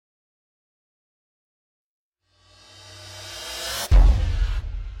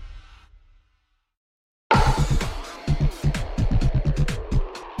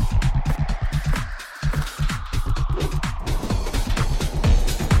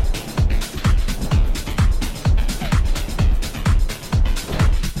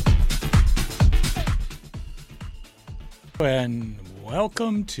And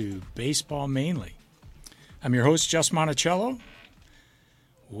welcome to Baseball Mainly. I'm your host, Jess Monticello.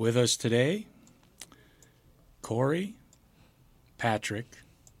 With us today, Corey, Patrick,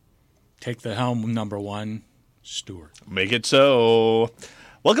 take the helm, number one, Stuart. Make it so.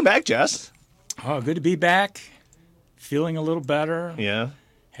 Welcome back, Jess. Oh, good to be back. Feeling a little better. Yeah.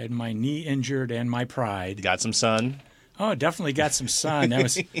 Had my knee injured and my pride. Got some sun. Oh, definitely got some sun.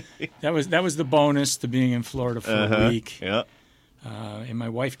 That was the bonus to being in Florida for a week. Yeah. And my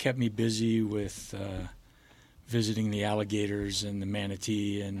wife kept me busy with visiting the alligators and the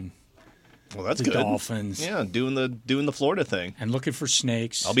manatee and Well, that's the good. dolphins. Yeah, doing the Florida thing. And looking for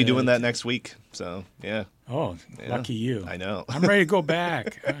snakes. I'll be doing that next week. So, yeah. Oh, Yeah. lucky you. I know. I'm ready to go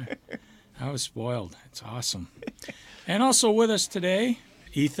back. I was spoiled. It's awesome. And also with us today,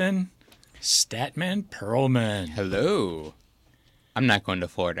 Ethan Statman Perlman. Hello. I'm not going to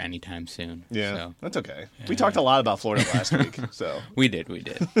Florida anytime soon. Yeah, So. that's okay. We talked a lot about Florida last week. So We did.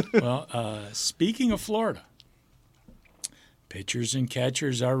 Well, speaking of Florida, pitchers and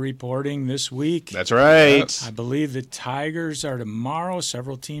catchers are reporting this week. that's right. I believe the Tigers are tomorrow.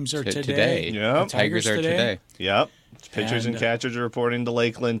 Several teams are Today. Yeah. The Tigers are today. Yep. Pitchers and And, catchers are reporting to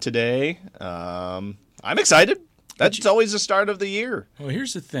Lakeland today. I'm excited. That's always the start of the year. Well,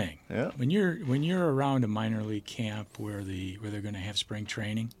 here's the thing. Yeah. When you're around a minor league camp where they're going to have spring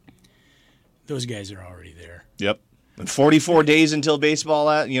training, those guys are already there. Yep. And 44 days until baseball,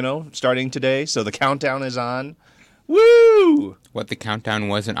 starting today. So the countdown is on. Woo! What the countdown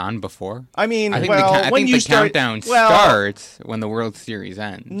wasn't on before? I mean, I think when you the start, countdown starts when the World Series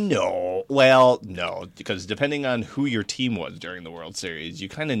ends. No, because depending on who your team was during the World Series, you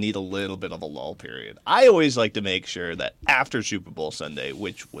kind of need a little bit of a lull period. I always like to make sure that after Super Bowl Sunday,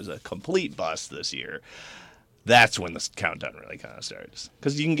 which was a complete bust this year, that's when the countdown really kind of starts.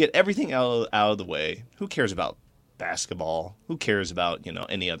 Because you can get everything out of the way. Who cares about basketball? Who cares about,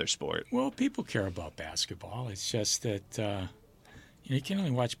 any other sport? Well, people care about basketball. It's just that you can only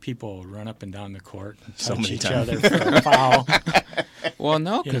watch people run up and down the court and So touch many each times. other for a foul. Well,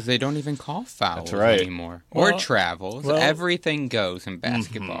 no, because they don't even call fouls That's right. anymore. Or Well- travels. well- Everything goes in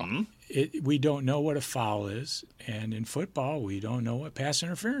basketball. We don't know what a foul is, and in football, we don't know what pass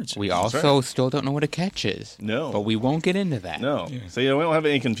interference is. We also still don't know what a catch is. No. But we won't get into that. No. Yeah. So, we don't have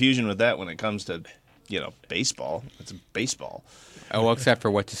any confusion with that when it comes to, baseball. It's baseball. Oh, well, except for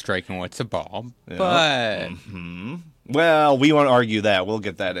what's a strike and what's a ball. Yeah. But Well, we won't argue that. We'll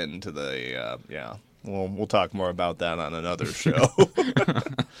get that into the We'll talk more about that on another show.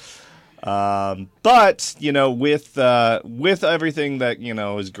 But with everything that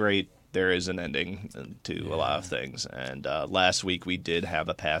is great, there is an ending to a lot of things. And last week we did have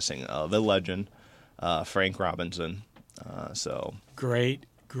a passing of a legend, Frank Robinson. Great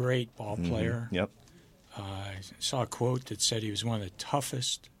ball player. Yep. I saw a quote that said he was one of the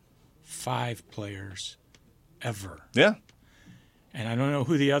toughest 5 players ever. Yeah. And I don't know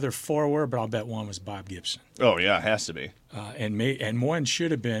who the other 4 were, but I'll bet one was Bob Gibson. Oh yeah, it has to be. And one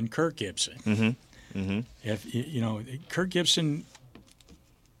should have been Kirk Gibson. Mm-hmm. Mm-hmm. If Kirk Gibson,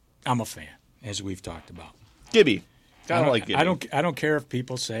 I'm a fan, as we've talked about. Gibby. Kind of like Gibby. I don't care if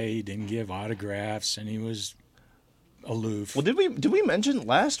people say he didn't give autographs and he was aloof. Well, did we mention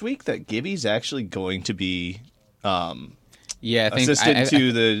last week that Gibby's actually going to be yeah, I think assistant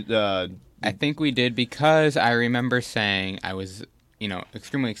to the? I think we did because I remember saying I was,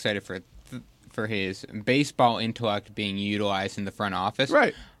 extremely excited for his baseball intellect being utilized in the front office.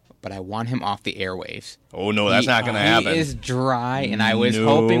 Right. But I want him off the airwaves. Oh no, that's not going to happen. He is dry, and I was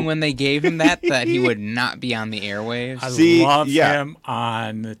hoping when they gave him that he would not be on the airwaves. I love him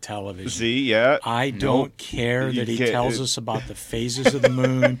on the television. See, yeah. I don't care that he tells us about the phases of the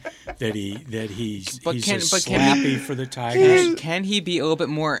moon, that he's slappy for the Tigers. Can he be a little bit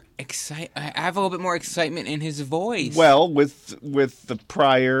more have a little bit more excitement in his voice? Well, with the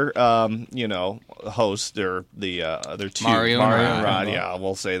prior, host or the other two, Mario and Rod, yeah,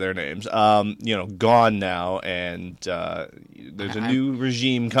 we'll say their names. Gone now, and there's a new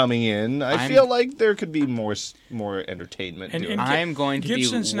regime coming in. I feel like there could be more entertainment. And I'm going to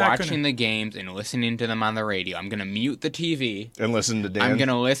Gibson's be not watching the games and listening to them on the radio. I'm going to mute the TV. And listen to Dan. I'm going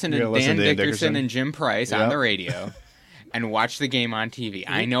to listen to Dan Dickerson and Jim Price on Yep. the radio and watch the game on TV.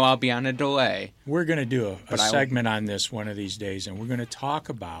 I know I'll be on a delay. We're going to do a segment on this one of these days, and we're going to talk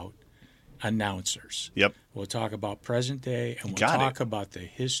about announcers. Yep. We'll talk about present day, and we'll Got talk about the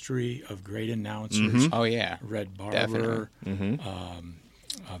history of great announcers. Mm-hmm. Oh, yeah. Red Barber,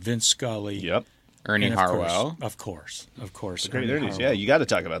 Vince Scully. Yep. Ernie and Harwell. Of course. Great Ernie news. Harwell. Yeah, you got to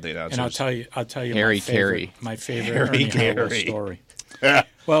talk about the announcers. And I'll tell you Harry my favorite Harry Ernie Harwell Carey. story.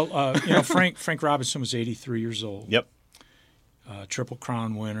 Well, Frank Robinson was 83 years old. Yep. Triple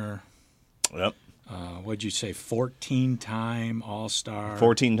Crown winner. Yep. What'd you say? 14-time All-Star.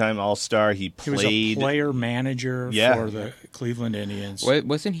 14-time All-Star. He He was played. a player manager Yeah. for the Cleveland Indians.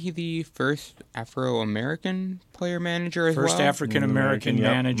 Wasn't he the first Afro-American player manager as First well? African-American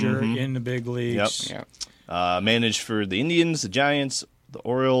Yep. manager in the big leagues. Yep. Managed for the Indians, the Giants, the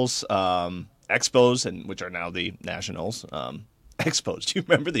Orioles, Expos, and which are now the Nationals. Expos. Do you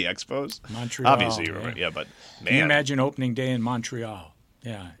remember the Expos? Montreal. Obviously, you remember. Yeah, but man, Can you imagine opening day in Montreal?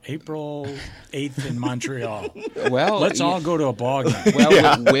 Yeah, April 8th in Montreal. Well, Let's all go to a ball game.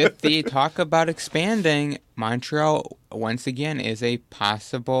 Well, with the talk about expanding, Montreal once again is a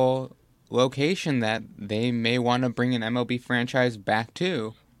possible location that they may want to bring an MLB franchise back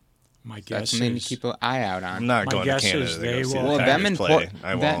to. My That's guess something is to keep an eye out on. I'm not My going to guess Canada is to they go see will- the Well, Tigers them in play.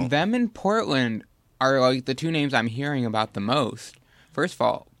 I won't. them in Portland are like the two names I'm hearing about the most. First of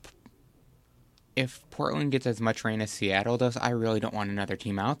all, if Portland gets as much rain as Seattle does, I really don't want another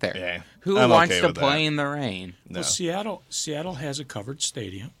team out there. Yeah, Who I'm wants okay to with play that. in the rain? No. Well, Seattle has a covered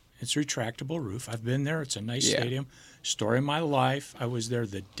stadium. It's retractable roof. I've been there. It's a nice Yeah. stadium. Story of my life. I was there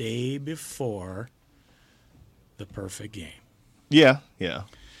the day before the perfect game. Yeah, yeah.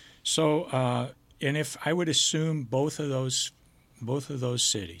 So, and if I would assume both of those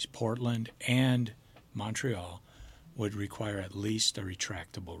cities, Portland and Montreal, would require at least a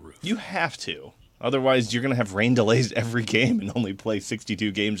retractable roof. You have to. Otherwise, you're going to have rain delays every game and only play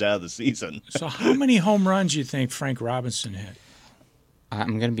 62 games out of the season. So, how many home runs do you think Frank Robinson hit?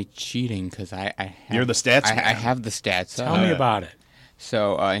 I'm going to be cheating because I have, You're the stats I man. have the stats. Tell me about it.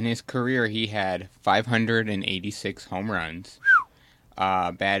 So in his career, he had 586 home runs,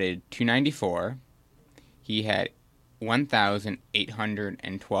 batted .294. He had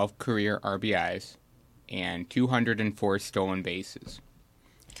 1,812 career RBIs and 204 stolen bases.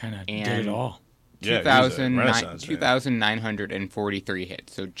 Kind of did And- it all. Yeah, he was a 2,009 renaissance man. 2,943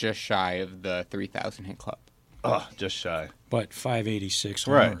 hits, so just shy of the 3,000 hit club. Oh, just shy. But 586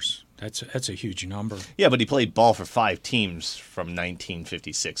 Right. homers. That's a huge number. Yeah, but he played ball for 5 teams from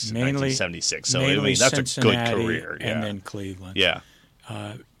 1956 to Mainly- 1976. So, I Mainly mean, that's Cincinnati a good career. Yeah. and then Cleveland. yeah.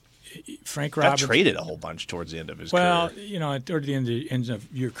 Frank Got Robinson. traded a whole bunch towards the end of his Well, career. you know, toward the end of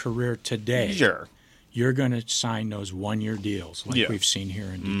your career today, Sure. you're going to sign those one-year deals like Yeah. we've seen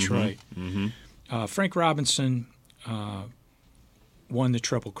here in Detroit. Frank Robinson won the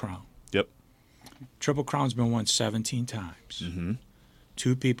Triple Crown. Yep. Triple Crown's been won 17 times.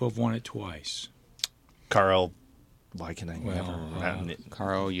 Two people have won it twice. Carl, why can I Well, never?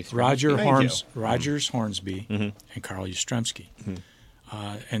 Carl Yastrzemski. Rogers Hornsby and Carl Yastrzemski.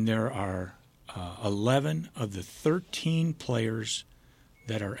 And there are 11 of the 13 players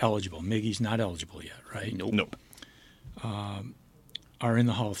that are eligible. Miggy's not eligible yet, right? Nope. Are in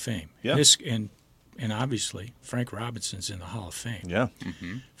the Hall of Fame. Yeah. And obviously, Frank Robinson's in the Hall of Fame. Yeah.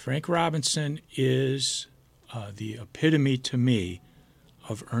 Frank Robinson is the epitome to me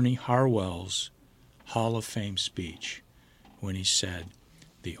of Ernie Harwell's Hall of Fame speech when he said,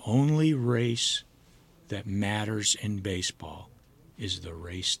 "The only race that matters in baseball is the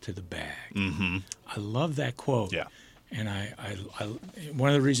race to the bag." Mm-hmm. I love that quote. Yeah. And I one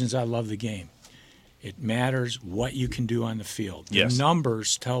of the reasons I love the game, it matters what you can do on the field. The Yes.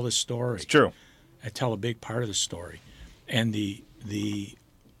 numbers tell the story. It's true. I tell a big part of the story, and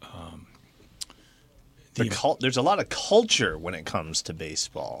There's a lot of culture when it comes to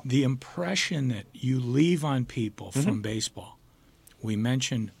baseball. the impression that you leave on people from baseball. We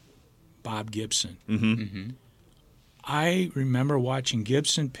mentioned Bob Gibson. I remember watching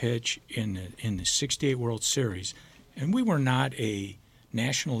Gibson pitch in the '68 World Series, and we were not a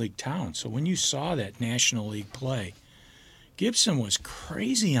National League town. So when you saw that National League play, Gibson was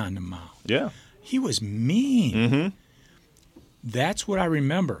crazy on the mound. Yeah. He was mean. That's what I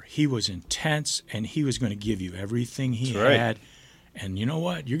remember. He was intense, and he was going to give you everything he That's right. had. And you know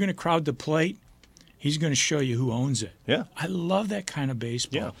what? You're going to crowd the plate. He's going to show you who owns it. Yeah. I love that kind of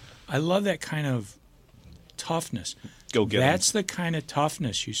baseball. Yeah. I love that kind of toughness. Go get 'em. That's the kind of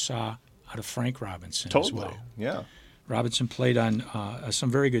toughness you saw out of Frank Robinson as Totally. well. Yeah. Robinson played on some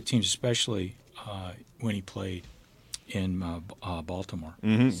very good teams, especially when he played in Baltimore.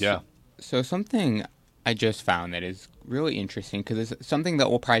 Yeah. So something I just found that is really interesting because it's something that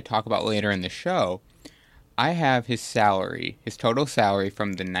we'll probably talk about later in the show. I have his salary, his total salary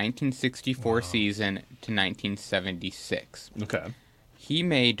from the 1964 season to 1976. Okay. He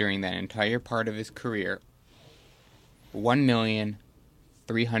made during that entire part of his career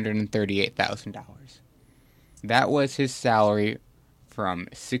 $1,338,000. That was his salary from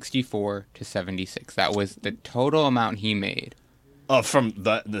 64 to 76. That was the total amount he made. From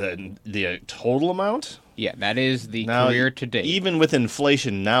the total amount? Yeah, that is the Now, career to date. even with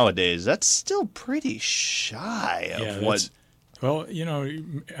inflation nowadays, that's still pretty shy of what. Well,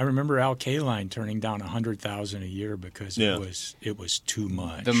 I remember Al Kaline turning down $100,000 a year because Yeah. it was too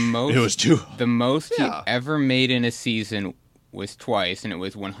much. The most It was too. the most Yeah. he ever made in a season was twice, and it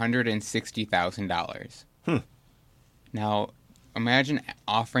was $160,000. Now, imagine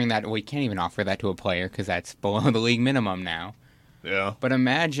offering that. Well, you can't even offer that to a player because that's below the league minimum now. Yeah. But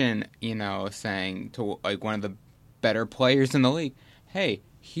imagine, saying to like one of the better players in the league, "Hey,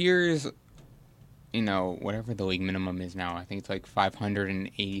 here's, whatever the league minimum is now. I think it's like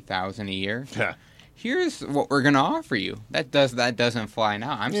 $580,000 a year. Yeah. Here's what we're gonna offer you." That doesn't fly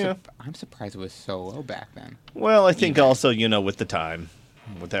now. Yeah. I'm surprised it was so low back then. Well, I think also, with the time,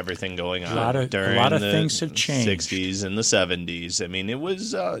 with everything going on during a lot of the things have changed. 60s and the 70s. I mean, it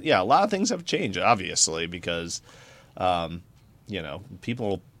was, a lot of things have changed, obviously, because,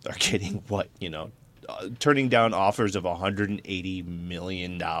 people are getting turning down offers of $180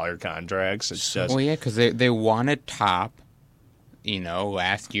 million contracts. It's just, Well, yeah, because they wanted top,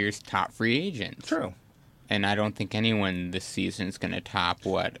 last year's top free agents. true. And I don't think anyone this season is going to top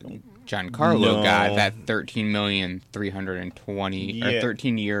what Giancarlo No. got, that $13,320,000 or Yeah.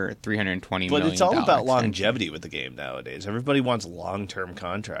 13-year, $320 But million it's all about extension. longevity with the game nowadays. Everybody wants long-term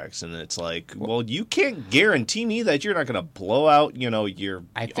contracts, and it's like, well, you can't guarantee me that you're not going to blow out, your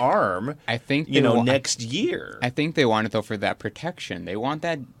arm, I think they next year. I think they want it though for that protection. They want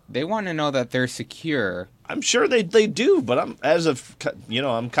that. They want to know that they're secure. I'm sure they do, but I'm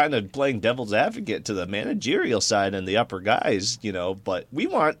kind of playing devil's advocate to the managerial side and the upper guys, but we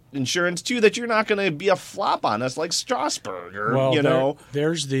want insurance too that you're not going to be a flop on us like Strasburg or well,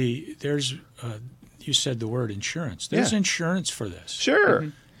 there's you said the word insurance. There's insurance for this. Sure. Mm-hmm.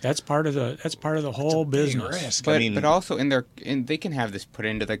 That's part of the whole business. Risk. But also they can have this put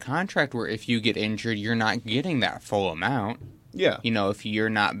into the contract where if you get injured, you're not getting that full amount. Yeah.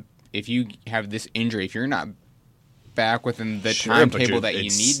 If you have this injury, if you're not back within the Sure, timetable but that you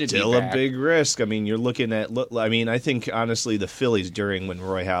it's need to be still back. a big risk. I mean, you're looking at. I think honestly, the Phillies when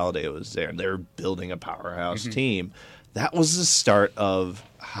Roy Halladay was there, they were building a powerhouse team. That was the start of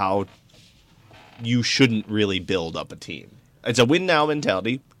how you shouldn't really build up a team. It's a win now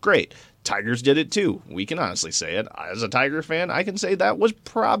mentality. Great. Tigers did it too. We can honestly say it. As a Tiger fan, I can say that was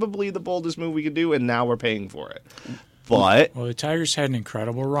probably the boldest move we could do, and now we're paying for it. But Well, the Tigers had an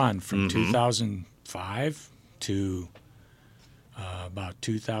incredible run from 2005 to about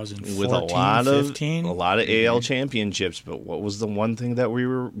 2014, with a lot 15. of AL championships, but what was the one thing that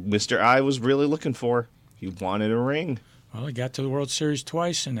Mr. I was really looking for? He wanted a ring. Well, he got to the World Series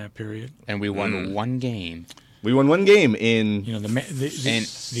twice in that period. And we won one game. We won one game in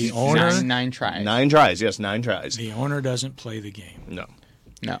The owner Nine tries. 9 tries. Yes, 9 tries. the owner doesn't play the game. No.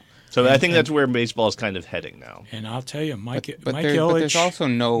 No. So I think that's where baseball is kind of heading now. And I'll tell you, Mike But Ilitch, there's also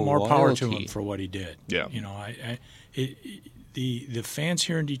no more power to loyalty. him for what he did. Yeah. The fans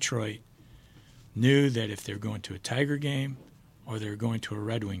here in Detroit knew that if they're going to a Tiger game or they're going to a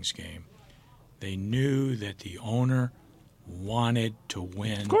Red Wings game, they knew that the owner wanted to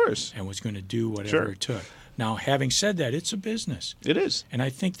win, Of course. and was going to do whatever Sure. it took. Now, having said that, it's a business. It is. And I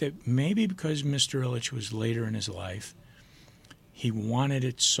think that maybe because Mr. Ilitch was later in his life, he wanted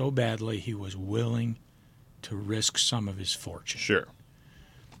it so badly he was willing to risk some of his fortune. Sure.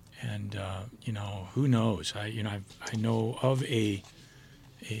 And who knows? I know of a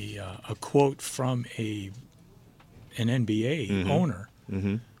quote from an NBA owner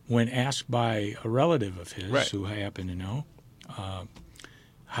when asked by a relative of his Right. who I happen to know,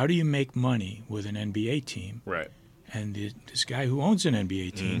 how do you make money with an NBA team? Right. And this guy who owns an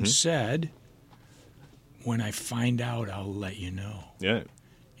NBA team said, "When I find out, I'll let you know." Yeah.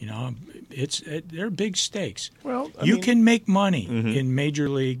 They're big stakes. Well, you can make money in major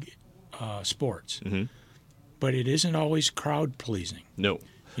league sports, but it isn't always crowd pleasing. No.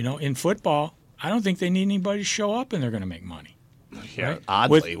 In football, I don't think they need anybody to show up, and they're going to make money. Yeah. Right?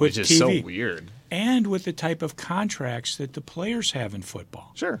 Oddly, With which is so TV. weird. And with the type of contracts that the players have in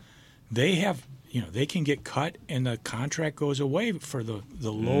football, Sure. they have. They can get cut, and the contract goes away for the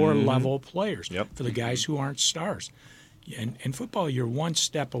lower level players, Yep. for the guys who aren't stars. And in football, you're one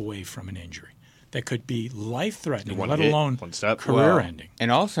step away from an injury that could be life-threatening, One let hit, alone one step. career-ending.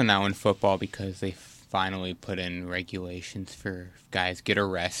 And also now in football, because they finally put in regulations for if guys get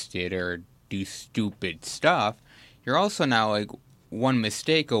arrested or do stupid stuff, you're also now like one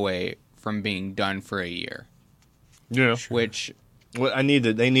mistake away from being done for a year. Yeah. Which Well, they need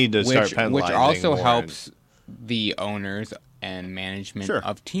to start penalizing which also more. helps the owners and management Sure.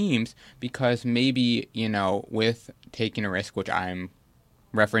 of teams because maybe with taking a risk, which I'm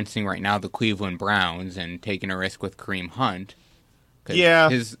referencing right now the Cleveland Browns and taking a risk with Kareem Hunt. 'Cause Yeah.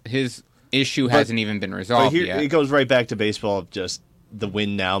 his issue hasn't even been resolved But yet. it goes right back to baseball of just the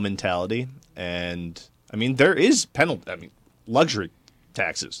win now mentality. And I mean, there is luxury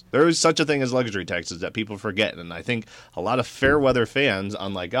taxes. There is such a thing as luxury taxes that people forget. And I think a lot of fair weather fans,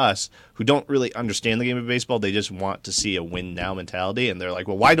 unlike us, who don't really understand the game of baseball, they just want to see a win now mentality. And they're like,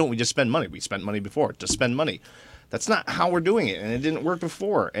 well, why don't we just spend money? We spent money before. Just spend money. That's not how we're doing it, and it didn't work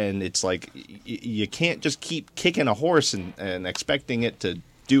before. And it's like you can't just keep kicking a horse and expecting it to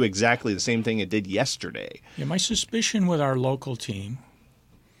do exactly the same thing it did yesterday. Yeah, my suspicion with our local team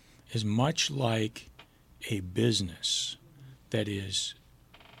is much like a business that is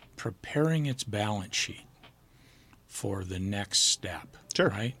preparing its balance sheet for the next step. Sure.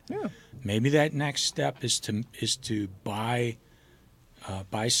 Right? Yeah. Maybe that next step is to buy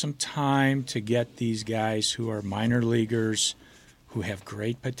some time to get these guys who are minor leaguers, who have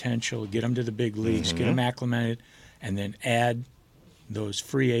great potential, get them to the big leagues, get them acclimated, and then add those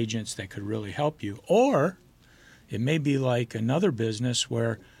free agents that could really help you. Or it may be like another business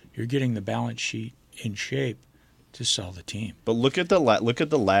where you're getting the balance sheet in shape to sell the team. But look at the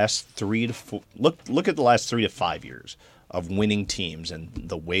last 3 to 4, look at the last 3 to 5 years of winning teams and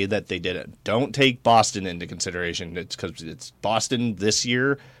the way that they did it. Don't take Boston into consideration. It's because it's Boston this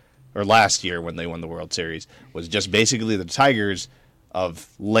year or last year when they won the World Series was just basically the Tigers of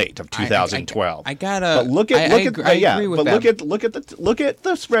 2012. I gotta. But look at I agree with that. look at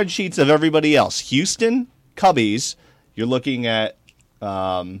the spreadsheets of everybody else. Houston, Cubbies. You're looking at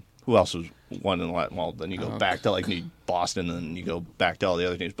who else was one in the last? Well, then you go back to like Boston, and then you go back to all the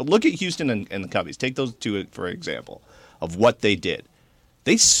other teams. But look at Houston and the Cubbies. Take those two for example of what they did.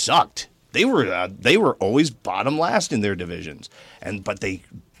 They sucked. They were always bottom last in their divisions, but they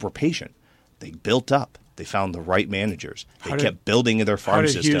were patient. They built up. They found the right managers. They kept building their farm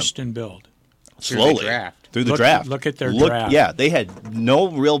system. How did Houston build? Slowly through the draft. Look at their draft. Yeah, they had no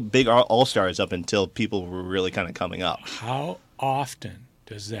real big all-stars up until people were really kind of coming up. How often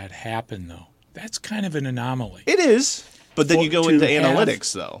does that happen, though? That's kind of an anomaly. It is, but then you go into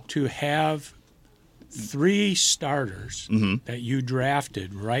analytics, though. To have 3 starters that you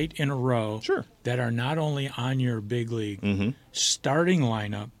drafted right in a row that are not only on your big league starting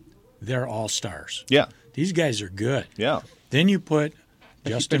lineup, they're all-stars. Yeah. These guys are good. Yeah. Then you put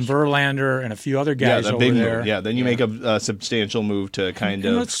Justin Verlander and a few other guys over big there. move. Yeah, then you make a substantial move to kind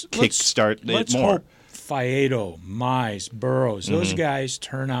of kickstart it more. Let's hope Faedo, Mize, Burrows, those guys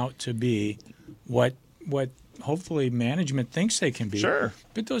turn out to be what hopefully management thinks they can be. Sure.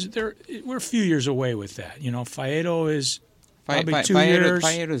 But we're a few years away with that. You know, Faedo is probably 2 years.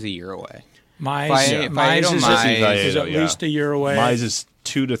 Faedo's a year away. Mize is at least a year away. Mize is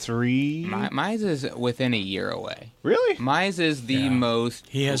 2 to 3. Mize is within a year away. Really? Mize is the most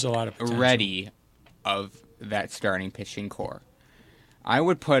he has a lot of potential. Ready of that starting pitching core. I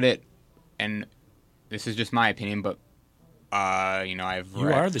would put it, and this is just my opinion, but I've read.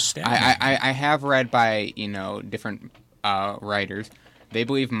 You are the stat. I have read by different writers. They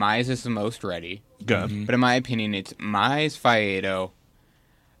believe Mize is the most ready. Good. But in my opinion, it's Mize, Faedo,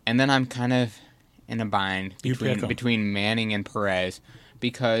 and then I'm kind of in a bind between Manning and Perez,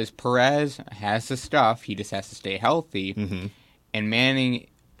 because Perez has the stuff. He just has to stay healthy. And Manning,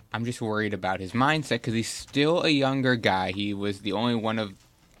 I'm just worried about his mindset because he's still a younger guy. He was the only one of,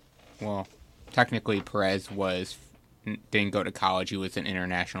 well, technically Perez didn't go to college. He was an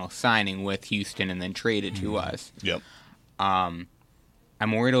international signing with Houston and then traded to us. Yep. I'm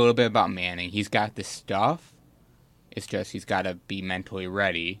worried a little bit about Manning. He's got the stuff. It's just he's got to be mentally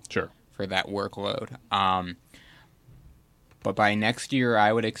ready for that workload. But by next year,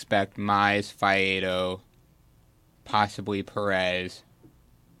 I would expect Mize, Faedo, possibly Perez,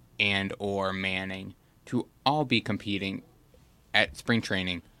 and or Manning to all be competing at spring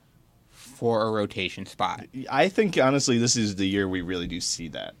training for a rotation spot. I think, honestly, this is the year we really do see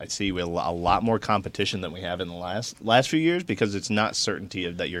that. I see a lot more competition than we have in the last few years because it's not certainty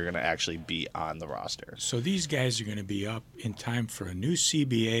of that you're going to actually be on the roster. So these guys are going to be up in time for a new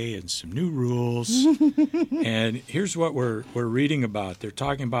CBA and some new rules. And here's what we're reading about. They're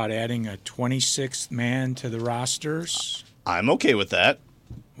talking about adding a 26th man to the rosters. I'm okay with that.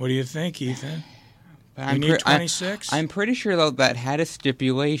 What do you think, Ethan? But we need 26? I'm pretty sure, though, that had a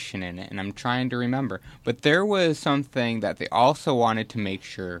stipulation in it, and I'm trying to remember. But there was something that they also wanted to make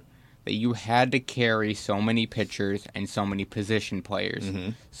sure that you had to carry so many pitchers and so many position players.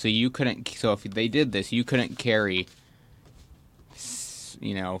 So you couldn't. So if they did this, you couldn't carry,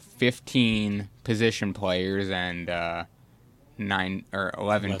 15 position players and 9 or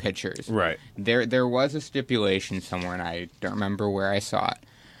 11 pitchers. Right. There was a stipulation somewhere, and I don't remember where I saw it.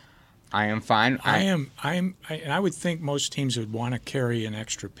 I am fine. I would think most teams would want to carry an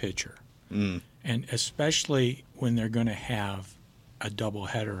extra pitcher, and especially when they're going to have a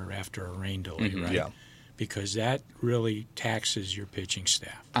doubleheader after a rain delay, right? Yeah. Because that really taxes your pitching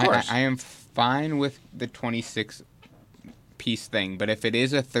staff. I am fine with the 26-piece thing, but if it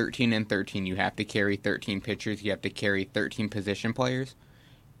is a 13 and 13, you have to carry 13 pitchers. You have to carry 13 position players.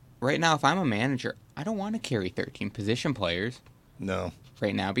 Right now, if I'm a manager, I don't want to carry 13 position players. No.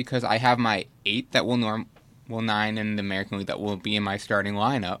 Right now, because I have my 8 that will 9 in the American League that will be in my starting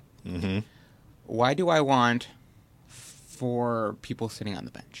lineup. Mm-hmm. Why do I want 4 people sitting on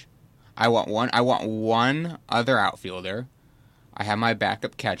the bench? I want one other outfielder. I have my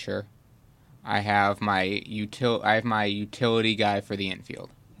backup catcher. I have my utility guy for the infield.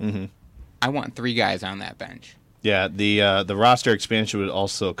 Mm-hmm. I want 3 guys on that bench. Yeah, the roster expansion would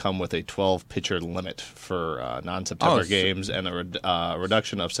also come with a 12-pitcher limit for non-September games and a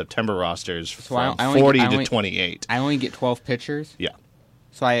reduction of September rosters from 40 to 28. I only get 12 pitchers? Yeah.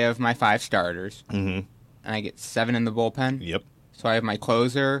 So I have my 5 starters, Mm-hmm. and I get 7 in the bullpen? Yep. So I have my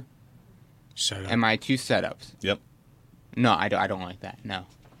closer Setup. and my 2 setups. Yep. No, I don't like that, no.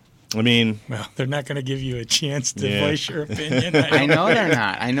 I mean, Well, they're not going to give you a chance to Yeah. voice your opinion. I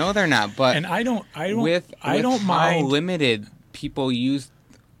know they're not, but And I don't with don't how mind. limited people use,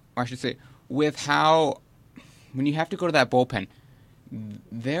 or I should say, with how when you have to go to that bullpen,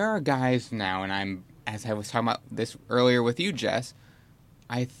 there are guys now, and as I was talking about this earlier with you, Jess,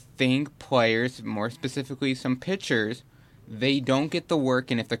 I think players, more specifically some pitchers, they don't get the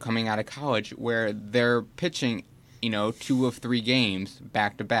work, and if they're coming out of college, where they're pitching, 2 of 3 games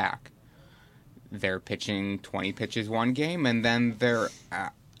back to back. They're pitching 20 pitches one game, and then they're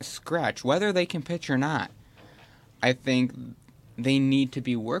scratch, whether they can pitch or not. I think they need to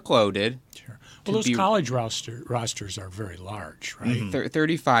be workloaded. Sure. Well, those college rosters are very large, right?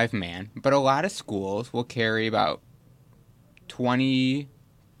 35 man, but a lot of schools will carry about 20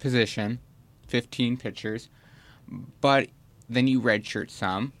 position, 15 pitchers, but then you redshirt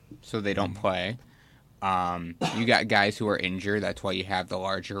some, so they don't play. You got guys who are injured, that's why you have the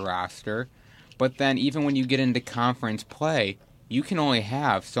larger roster. But then even when you get into conference play, you can only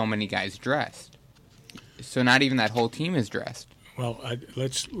have so many guys dressed. So not even that whole team is dressed. Well,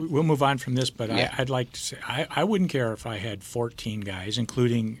 we'll move on from this, but Yeah. I'd like to say I wouldn't care if I had 14 guys,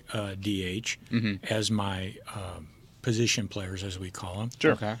 including DH, as my position players, as we call them.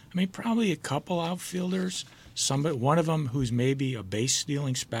 Sure. Okay. I mean, probably a couple outfielders, one of them who's maybe a base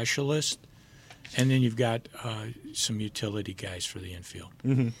stealing specialist, and then you've got some utility guys for the infield.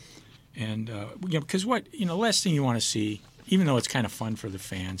 Mm-hmm. And because last thing you want to see, even though it's kind of fun for the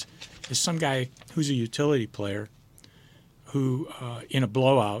fans, is some guy who's a utility player who, in a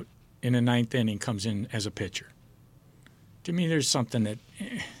blowout in the 9th inning, comes in as a pitcher. To me, there's something that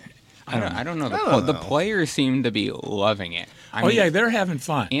I don't know. don't The know. players seem to be loving it. I mean, yeah, they're having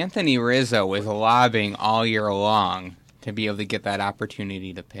fun. Anthony Rizzo was lobbying all year long to be able to get that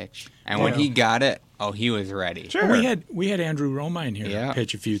opportunity to pitch. And when Yeah. he got it, he was ready. Sure. Well, we had Andrew Romine here Yeah.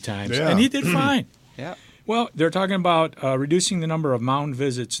 pitch a few times, Yeah. and he did fine. Yeah. Well, they're talking about reducing the number of mound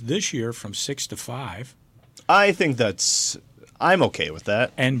visits this year from 6 to 5, I think I'm okay with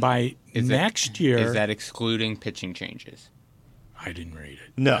that. and by next year, Is that excluding pitching changes? I didn't read it.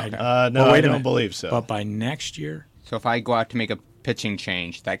 No, I don't- no, Well, wait I a don't minute. believe so. But by next year, So if I go out to make a pitching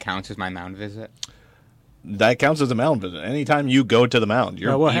change, that counts as my mound visit? That counts as a mound visit. Anytime you go to the mound,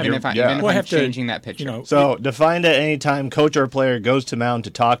 you're Well, we'll have- Even if, yeah. I'm We'll have to, changing that pitcher. So defined at any time coach or player goes to mound to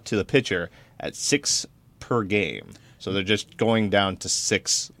talk to the pitcher at 6 per game. So they're just going down to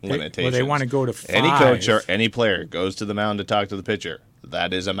 6 limitations. they want to go to 5. Any coach or any player goes to the mound to talk to the pitcher.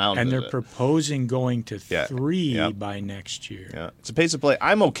 That is a mound and visit. they're proposing going to Yeah. 3 Yep. by next year. Yeah, it's a pace of play.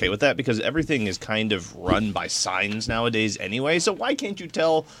 I'm okay with that because everything is kind of run by signs nowadays anyway. So why can't you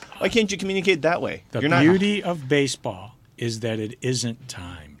communicate that way? The beauty of baseball is that it isn't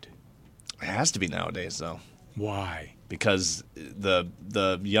timed. It has to be nowadays though, Why? because the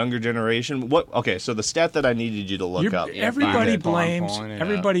younger generation. Okay, so the stat that I needed you to look up. Everybody Find it, blames pulling it up.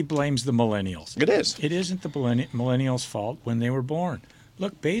 everybody blames the millennials. It is. It isn't the millennials' fault when they were born.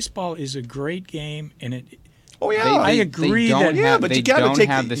 Look, baseball is a great game, and it. Oh yeah, I agree They don't that- have, but they you gotta don't take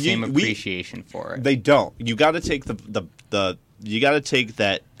have the- the same we- appreciation for it. they don't. You got to take you got to take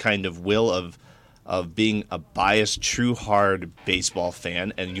that kind of will of being a biased, true hard baseball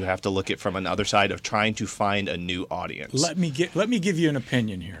fan, and you have to look at it from another side of trying to find a new audience. Let me give you an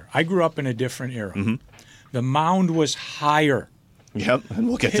opinion here. I grew up in a different era. Mm-hmm. The mound was higher Yep, and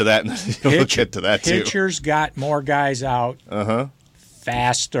we'll get to that. We'll get to that too. Pitchers got more guys out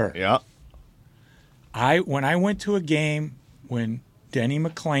faster. Yeah. When I went to a game when Denny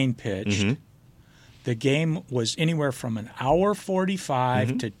McLain pitched, the game was anywhere from an hour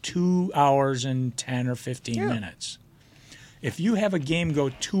 45 to 2 hours and 10 or 15 minutes. If you have a game go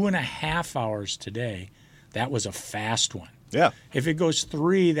 2.5 hours today, that was a fast one. Yeah. If it goes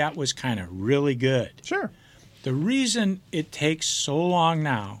 3, that was kind of really good. Sure. The reason it takes so long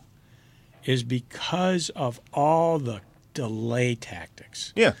now is because of all the delay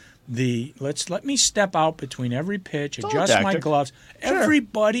tactics. Yeah. Let me step out between every pitch, all adjust my tactic. gloves. Sure.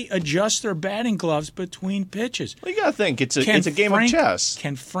 Everybody adjusts their batting gloves between pitches. Well, you got to think it's a game of chess.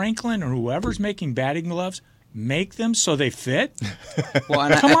 Can Franklin or whoever's making batting gloves make them so they fit? Well,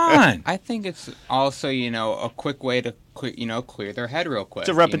 and Come on. I think it's also a quick way to clear their head real quick. It's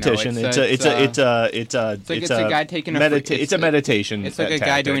a repetition. It's like a guy taking a it's a meditation. It's like a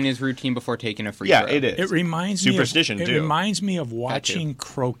guy doing his routine before taking a free Yeah, throw. it is. It reminds Superstition, me of, too. It reminds me of watching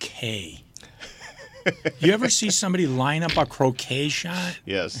croquet. You ever see somebody line up a croquet shot?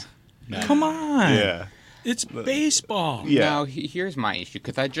 Yes. Come on. Yeah. It's baseball. Yeah. Now, here's my issue,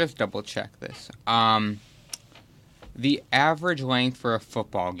 because I just double-checked this. The average length for a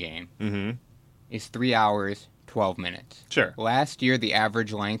football game is 3 hours, 12 minutes. Sure. Last year, the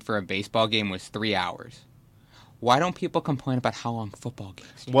average length for a baseball game was 3 hours. Why don't people complain about how long football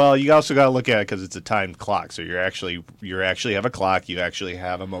games take? Well, you also got to look at it because it's a timed clock. So you actually have a clock. You actually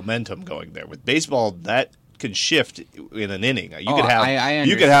have a momentum going there. With baseball, that could shift in an inning. You could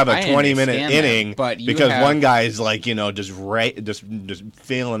have a 20-minute inning, but because one guy is just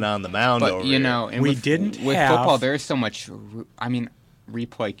failing on the mound. But over and with football, there's so much. I mean,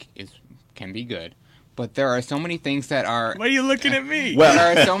 replay can be good, but there are so many things that are. Why are you looking at me? Well,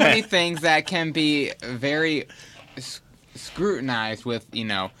 there are so many things that can be very scrutinized with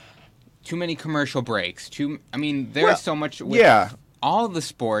too many commercial breaks. There's so much with all the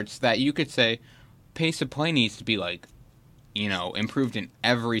sports that you could say pace of play needs to be improved in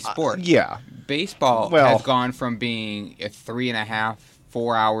every sport. Yeah. Baseball has gone from being a 3.5,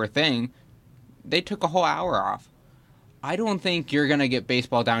 4 hour thing. They took a whole hour off. I don't think you're going to get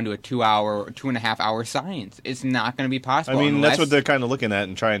baseball down to a 2.5 hour science. It's not going to be possible. That's what they're kind of looking at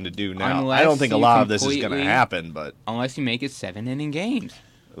and trying to do now. I don't think a lot of this is going to happen, but unless you make it 7-inning games,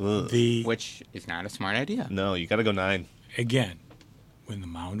 which is not a smart idea. No, you got to go 9. Again, when the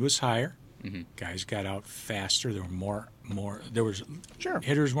mound was higher, guys got out faster. There were more. There was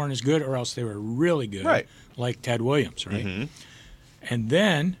hitters weren't as good, or else they were really good, right? Like Ted Williams, right? And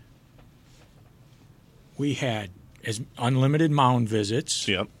then we had unlimited mound visits.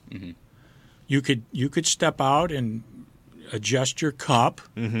 Yep. You could step out and adjust your cup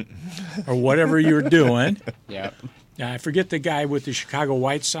or whatever you're doing. Yeah. I forget the guy with the Chicago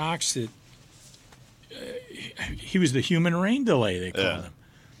White Sox that he was the human rain delay, they called him.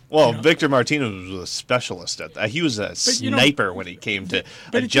 Well, Victor Martinez was a specialist at that. He was a sniper when he came to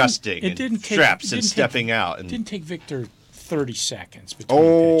adjusting and straps and stepping out. It didn't take Victor 30 seconds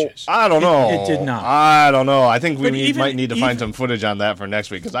between pitches. I don't know. It did not. I don't know. I think we might need to find some footage on that for next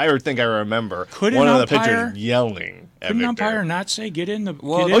week, because I think I remember one of the pitchers yelling at Couldn't Victor. an umpire not say get in the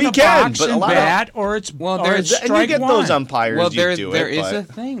he can, box but and bat, or it's and strike you get one. those umpires. Well, there is a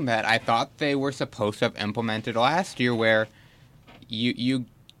thing that I thought they were supposed to have implemented last year, where you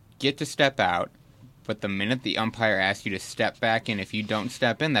get to step out, but the minute the umpire asks you to step back in, if you don't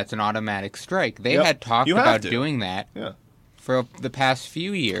step in, that's an automatic strike. They had talked about doing that for the past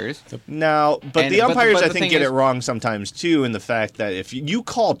few years. Now, but the umpires, I think, get it wrong sometimes, too, in the fact that if you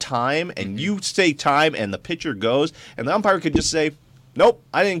call time and you say time and the pitcher goes, and the umpire could just say, nope,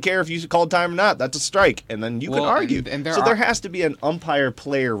 I didn't care if you called time or not. That's a strike. And then you can argue. There has to be an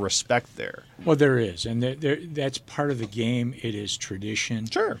umpire-player respect there. Well, there is, and that's part of the game. It is tradition.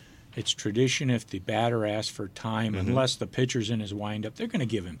 Sure. It's tradition. If the batter asks for time, unless the pitcher's in his windup, they're going to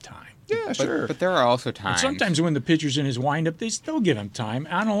give him time. Yeah, sure. But there are also times. And sometimes when the pitcher's in his windup, they still give him time.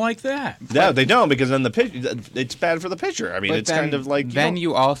 I don't like that. No, they don't, because then it's bad for the pitcher. I mean, it's kind of like...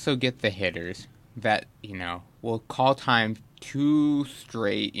 You also get the hitters that, will call time too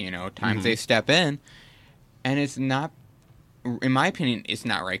straight, times they step in, and it's not... In my opinion, it's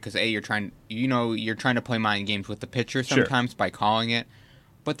not right, because you're trying to play mind games with the pitcher sometimes by calling it.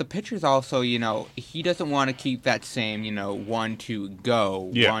 But the pitcher's also, he doesn't want to keep that same, 1-2 go,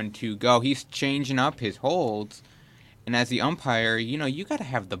 1-2 go. He's changing up his holds. And as the umpire, you got to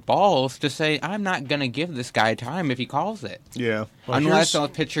have the balls to say, I'm not going to give this guy time if he calls it. Yeah. Well, unless the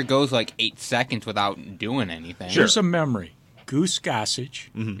pitcher goes 8 seconds without doing anything. Here's a memory. Goose Gossage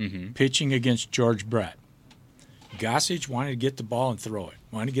pitching against George Brett. Gossage wanted to get the ball and throw it.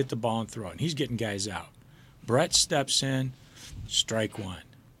 And he's getting guys out. Brett steps in, strike one.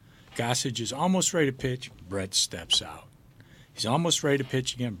 Gossage is almost ready to pitch. Brett steps out. He's almost ready to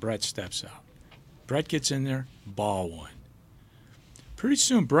pitch again. Brett steps out. Brett gets in there, ball one. Pretty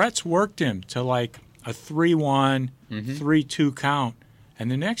soon, Brett's worked him to like a 3-1, 3-2 count. And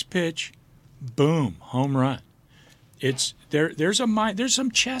the next pitch, boom, home run. It's there's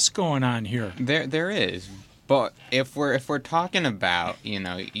some chess going on here. There is. But if we're talking about,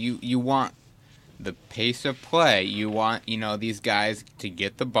 you want the pace of play, you want, these guys to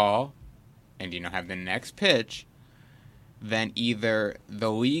get the ball and, have the next pitch, then either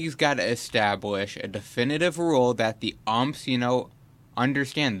the league's got to establish a definitive rule that the umps,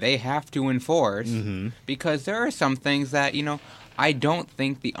 understand they have to enforce, because there are some things that, I don't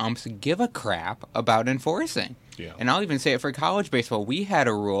think the umps give a crap about enforcing. Yeah. And I'll even say it for college baseball. We had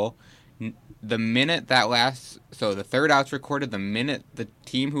a rule, the minute the third out's recorded, the minute the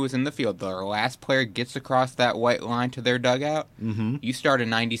team who was in the field, the last player gets across that white line to their dugout, you start a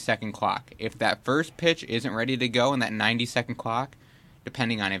 90-second clock. If that first pitch isn't ready to go in that 90-second clock,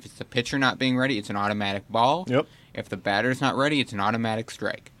 depending on if it's the pitcher not being ready, it's an automatic ball. Yep. If the batter's not ready, it's an automatic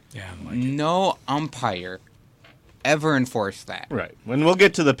strike. Yeah, no umpire ever enforced that. Right. And we'll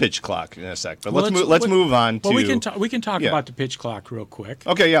get to the pitch clock in a sec. But Well, let's move on to... Well, we can talk about the pitch clock real quick.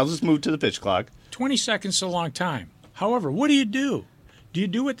 Okay, yeah, let's move to the pitch clock. 20 seconds is a long time. However, what do you do? Do you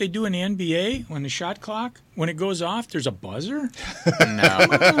do what they do in the NBA when the shot clock, when it goes off, there's a buzzer? No.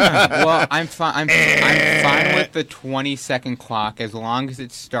 Well, I'm fine with the 20-second clock as long as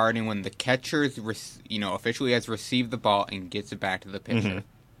it's starting when the catcher officially has received the ball and gets it back to the pitcher.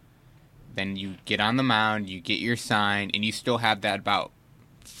 Then you get on the mound, you get your sign, and you still have that about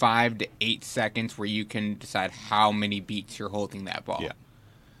 5 to 8 seconds where you can decide how many beats you're holding that ball. Yeah.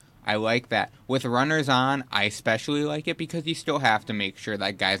 I like that. With runners on, I especially like it because you still have to make sure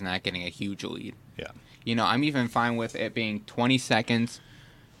that guy's not getting a huge lead. Yeah. I'm even fine with it being 20 seconds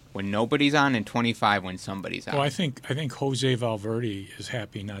when nobody's on and 25 when somebody's on. Well, I think Jose Valverde is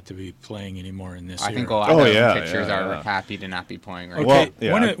happy not to be playing anymore in this I think a era. lot of pitchers are happy to not be playing right now.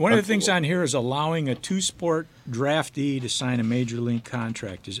 Okay, Well, one of the things on here is allowing a two-sport draftee to sign a major league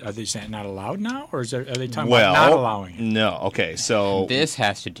contract. Are they not allowed now, or are they talking about not allowing it? No. Okay, so... This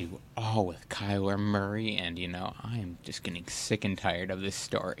has to do all with Kyler Murray, and, I am just getting sick and tired of this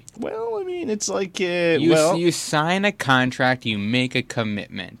story. Well, I mean, it's like... You sign a contract, you make a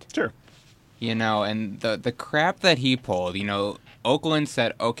commitment. Sure. And the crap that he pulled, Oakland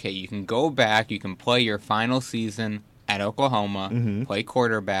said, okay, you can go back, you can play your final season at Oklahoma, play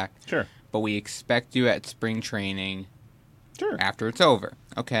quarterback. Sure. But we expect you at spring training Sure. after it's over.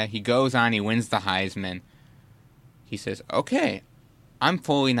 Okay, he goes on, he wins the Heisman. He says, okay, I'm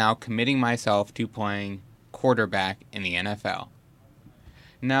fully now committing myself to playing quarterback in the NFL.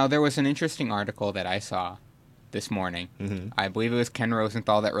 Now, there was an interesting article that I saw this morning. I believe it was Ken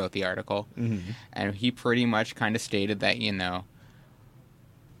Rosenthal that wrote the article. And he pretty much kind of stated that,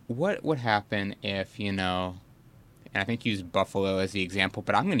 what would happen if, and I think he used Buffalo as the example,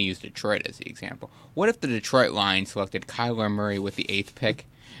 but I'm going to use Detroit as the example. What if the Detroit Lions selected Kyler Murray with the 8th pick,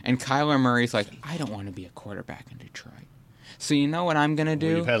 and Kyler Murray's like, I don't want to be a quarterback in Detroit. So you know what I'm going to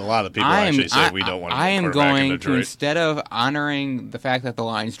do? We've had a lot of people actually say we don't want to be a quarterback in Detroit. I am going to, instead of honoring the fact that the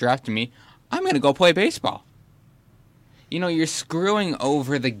Lions drafted me, I'm going to go play baseball. You're screwing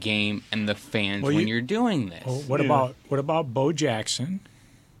over the game and the fans when you're doing this. Well, what about Bo Jackson?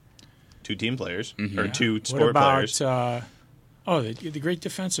 2 team players, or 2 sport what about, players. The great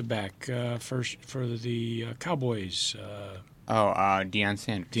defensive back for the Cowboys. Deion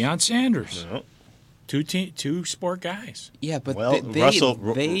Sanders. Deion Sanders. No. 2 sport guys. Yeah, but Russell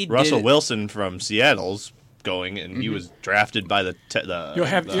did Wilson from Seattle's going, and he was drafted by the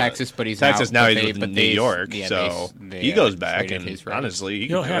Texas, but he's Texas now. He's with New York, so he goes back, and honestly,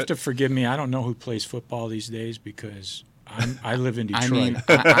 you'll have to forgive me. I don't know who plays football these days because I live in Detroit. I mean,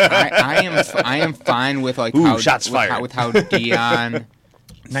 I am fine with shots fired. with how Deion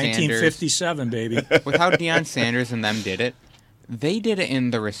 1957, baby. With how Deion Sanders and them did it. They did it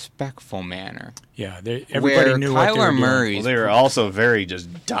in the respectful manner. Yeah, everybody knew what they were doing. Well, they were also very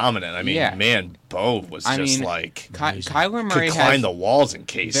just dominant. I mean, Bo was Kyler Murray could climb the walls in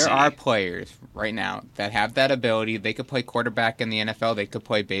KC. There are players right now that have that ability. They could play quarterback in the NFL. They could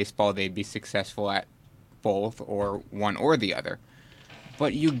play baseball. They'd be successful at both or one or the other.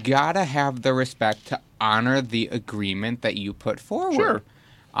 But you gotta have the respect to honor the agreement that you put forward. Sure.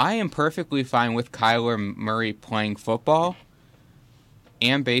 I am perfectly fine with Kyler Murray playing football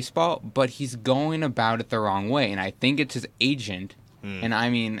and baseball, but he's going about it the wrong way, and I think it's his agent, and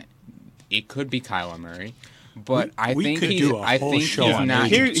I mean, it could be Kyler Murray, But I we think could he's. do a I whole think show he's on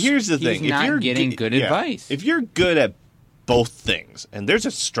not. agents. Here's the thing. He's If you're not getting good advice. If you're good at both things, and there's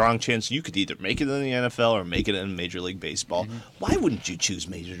a strong chance you could either make it in the NFL or make it in Major League Baseball, why wouldn't you choose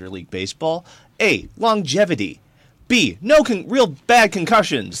Major League Baseball? A, longevity. B, no real bad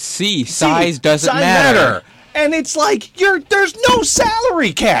concussions. C, size doesn't size matter. And it's like there's no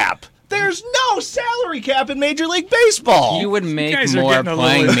salary cap. There's no salary cap in Major League Baseball. You would make guys are more getting a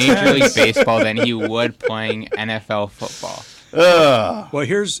playing little Major League Baseball than you would playing NFL football. Well,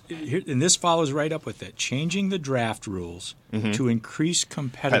 and this follows right up with that: changing the draft rules to increase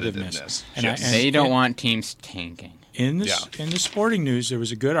competitiveness. Competitiveness, And, yes. They don't want teams tanking. in the sporting news, there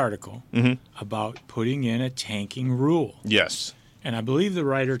was a good article about putting in a tanking rule, Yes. and I believe the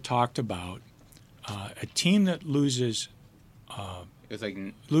writer talked about a team that loses It was like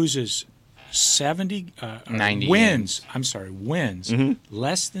 70 90 wins. games. I'm sorry, wins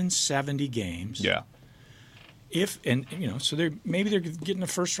less than 70 games. Yeah. So maybe they're getting the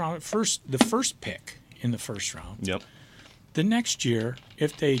first pick in the first round. Yep. The next year,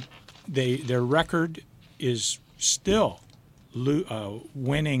 if their record is still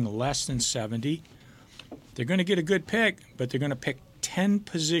winning less than 70, they're going to get a good pick, but they're going to pick 10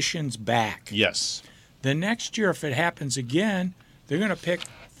 positions back. Yes. The next year, if it happens again, they're going to pick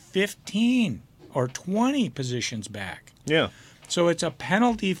 15 or 20 positions back. Yeah. So it's a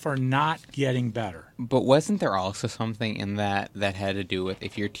penalty for not getting better. But wasn't there also something in that had to do with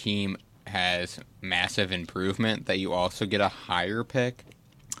if your team has massive improvement that you also get a higher pick?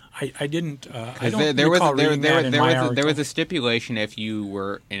 I didn't. I don't There recall reading that in my was article. a stipulation if you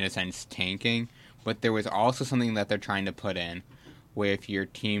were in a sense tanking, but there was also something that they're trying to put in where if your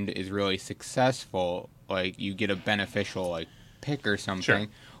team is really successful, like you get a beneficial pick or something,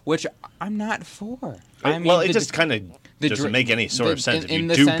 which I'm not for. I mean, it just kind of doesn't make any sort of sense. If you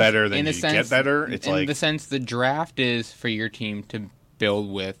do better, then you get better. It's in like the sense the draft is for your team to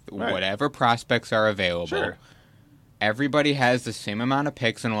build with whatever prospects are available. Sure. Everybody has the same amount of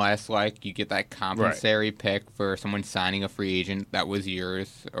picks unless, you get that compensatory pick for someone signing a free agent that was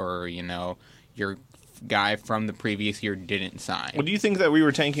yours, or your guy from the previous year didn't sign. Well, do you think that we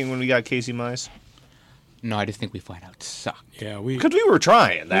were tanking when we got Casey Mize? No, I just think we flat out sucked. Yeah, Because we were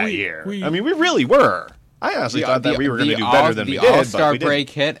trying that year. I mean, we really were. I honestly thought that we were going to do better than we did. The All-Star but we didn't. break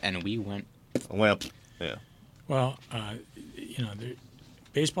hit, and we went. Well, yeah. Well,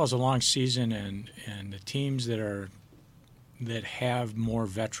 baseball's a long season, and the teams that have more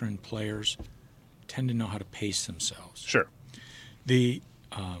veteran players tend to know how to pace themselves. Sure.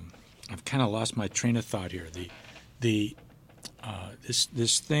 I've kind of lost my train of thought here.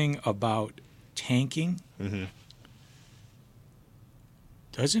 This thing about tanking.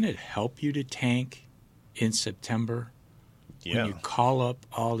 Doesn't it help you to tank in September when you call up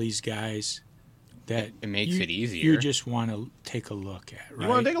all these guys that It makes it easier. You just want to take a look at, right? You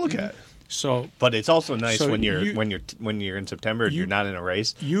want to take a look at it. So, But it's also nice So when you're in September and you're not in a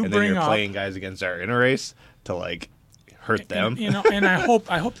race, you and then bring you're up- playing guys against our in a race to hurt them. and I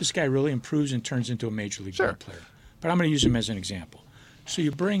hope this guy really improves and turns into a major league ball player. But I'm going to use him as an example. So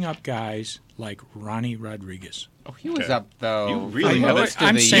you bring up guys like Ronnie Rodriguez. Oh, he was up though. You really for have most it- of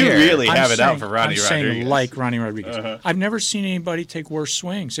I'm the saying- year. You really I'm have it out saying- for Ronnie I'm saying Rodriguez. like Ronnie Rodriguez. I've never seen anybody take worse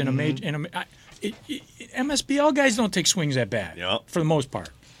swings in a major. MSBL guys don't take swings that bad for the most part.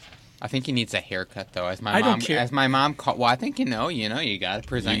 I think he needs a haircut though. As my I don't mom, care. as my mom called. Well, I think you got to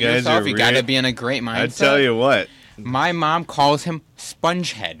present You guys yourself. are You got to really- be in a great mindset. I tell you what. My mom calls him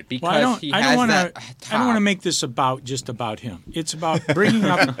Spongehead because Well, he I has don't that I don't want to make this just about him. It's about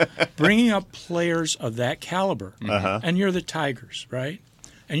bringing up players of that caliber. And you're the Tigers, right?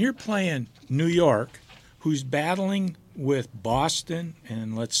 And you're playing New York, who's battling with Boston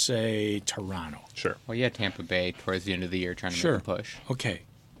and let's say Toronto. Sure. Well, yeah, Tampa Bay towards the end of the year trying to Sure. make a push. Okay.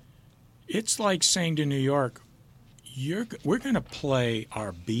 It's like saying to New York, we're going to play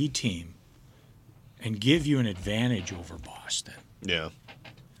our B team and give you an advantage over Boston. Yeah.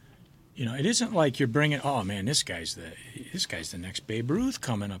 It isn't like you're bringing. Oh man, this guy's the next Babe Ruth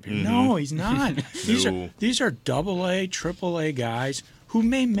coming up here. No, he's not. These are AA, AAA guys who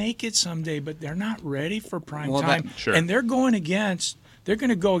may make it someday, but they're not ready for prime time. Sure. And they're going to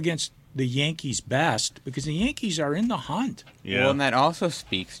go against the Yankees' best because the Yankees are in the hunt. Yeah. Well, and that also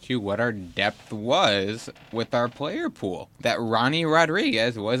speaks to what our depth was with our player pool. That Ronnie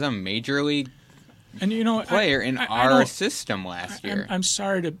Rodriguez was a major league And player in I our don't- system last year. I'm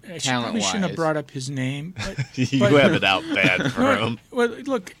sorry to. I probably shouldn't have Talent-wise. brought up his name. But, You but- have it out bad for him. Well,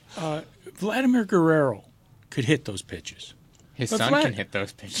 look, Vladimir Guerrero could hit those pitches. His But son can hit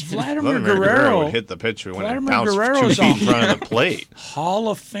those pitches. Vladimir Guerrero Guerrero would hit the pitcher when it Vladimir bounced Guerrero 2 is feet in front of the plate. Hall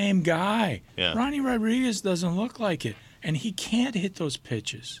of Fame guy. Yeah. Ronnie Rodriguez doesn't look like it, and he can't hit those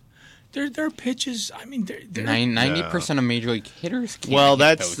pitches. They're pitches. I mean, they're 90% of major league hitters can't Well, hit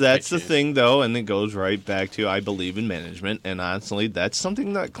that's those the pitches. thing, though, and it goes right back to I believe in management, and honestly, that's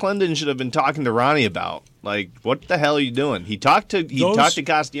something that Clendon should have been talking to Ronnie about. Like, what the hell are you doing? He talked to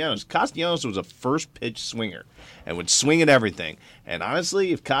Castellanos. Castellanos was a first pitch swinger and would swing at everything. And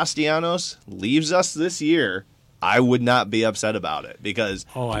honestly, if Castellanos leaves us this year, I would not be upset about it because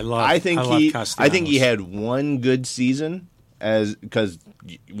I think he Castellanos. had one good season because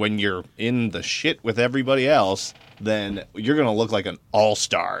when you're in the shit with everybody else, then you're going to look like an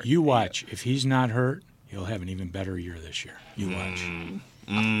all-star. You watch. If he's not hurt, he'll have an even better year this year. You watch.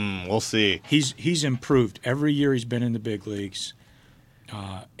 We'll see. He's improved every year he's been in the big leagues,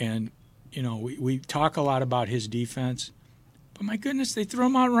 and you know we talk a lot about his defense, but my goodness, they threw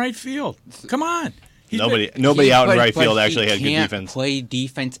him out in right field. Come on, Nobody out in right field actually had good He can't defense. play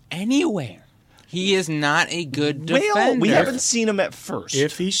defense anywhere. He is not a good defender. Well, we haven't seen him at first.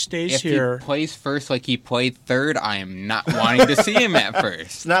 If he stays If here, he plays first like he played third, I am not wanting to see him at first.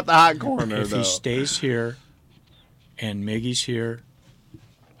 It's not the hot corner, if though. he stays here, and Miggy's here,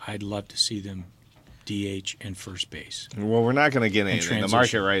 I'd love to see them DH and first base. Well, we're not going to get anything. The transition.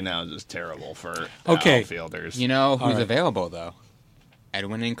 market right now is just terrible for outfielders. You know who's right. available, though?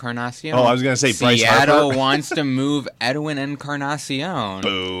 Edwin Encarnacion. Oh, I was going to say Bryce Seattle Harper. wants to move Edwin Encarnacion.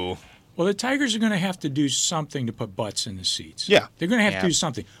 Boo. Well, the Tigers are going to have to do something to put butts in the seats. Yeah. They're going to have Yeah. to do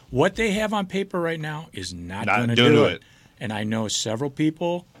something. What they have on paper right now is not Not going to doing do it. it. And I know several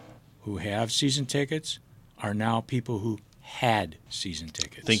people who have season tickets are now people who had season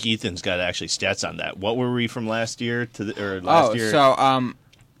tickets. I think Ethan's got actually stats on that. What were we from last year last year?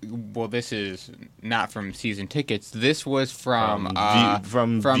 Well, this is not from season tickets. This was from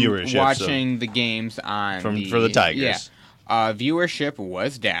From viewership, watching the games on for the Tigers. Yeah. Viewership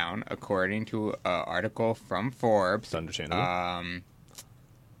was down according to an article from Forbes. It's understandable.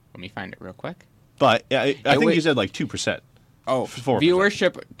 Let me find it real quick. But I think was- you said like 2%. Oh, 4%.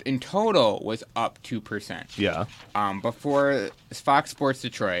 viewership in total was up 2%. Yeah. Before Fox Sports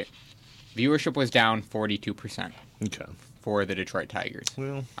Detroit, viewership was down 42% Okay. for the Detroit Tigers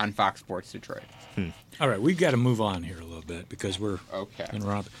Well. on Fox Sports Detroit. All right, we've got to move on here a little bit because we're Okay.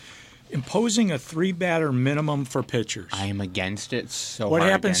 interrupted. Imposing a 3-batter minimum for pitchers. I am against it so What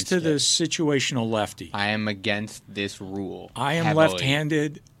hard happens against to it. the situational lefty? I am against this rule. I am heavily.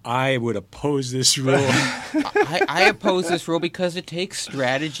 left-handed. I would oppose this rule. I oppose this rule because it takes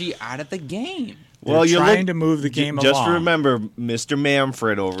strategy out of the game. Well, you're trying to move the game Just along. remember, Mr.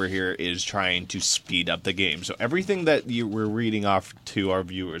 Manfred over here is trying to speed up the game. So everything that we're reading off to our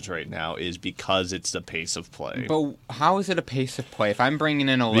viewers right now is because it's the pace of play. But how is it a pace of play? If I'm bringing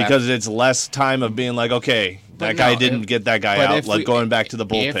in a left, Because it's less time of being like, okay, But that guy no, didn't get that guy but out. if Like we- going back to the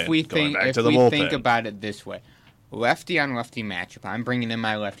bullpen. If we going think, back if to the we bullpen. think about it this way, lefty on lefty matchup, I'm bringing in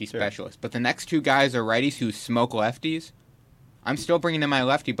my lefty specialist. But the next two guys are righties who smoke lefties. I'm still bringing in my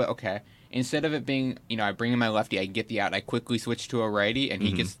lefty, but okay. Instead of it being, I bring in my lefty, I get the out, I quickly switch to a righty, and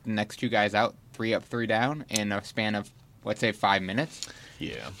he gets the next two guys out, 3 up, 3 down, in a span of, let's say, 5 minutes.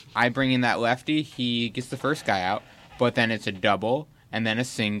 Yeah. I bring in that lefty, he gets the first guy out, but then it's a double, and then a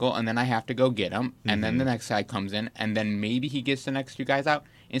single, and then I have to go get him, and then the next guy comes in, and then maybe he gets the next two guys out.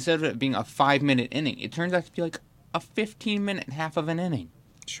 Instead of it being a 5-minute inning, it turns out to be like a 15-minute half of an inning.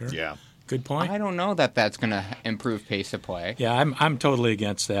 Sure. Yeah. Good point. I don't know that that's going to improve pace of play. Yeah, I'm totally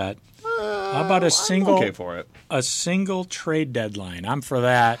against that. How about a single I'm okay for it. a single trade deadline? I'm for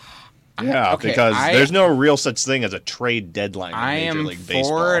that. Yeah, Okay, because I- there's no real such thing as a trade deadline in I Major am League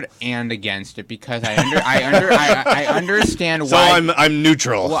Baseball. for it and against it because I understand So why. I'm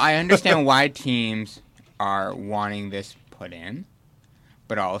neutral. Well, I understand why teams are wanting this put in,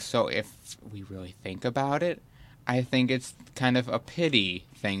 but also if we really think about it, I think it's kind of a pity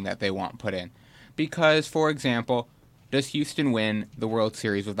thing that they want put in. Because, for example, does Houston win the World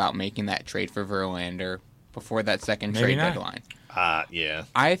Series without making that trade for Verlander before that second Maybe trade not. deadline? Yeah.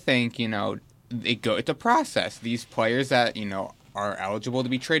 I think, it's a process. These players that, are eligible to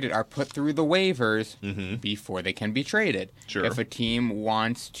be traded are put through the waivers before they can be traded. Sure. If a team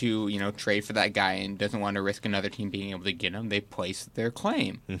wants to, trade for that guy and doesn't want to risk another team being able to get him, they place their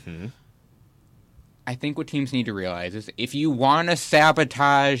claim. Mm-hmm. I think what teams need to realize is if you want to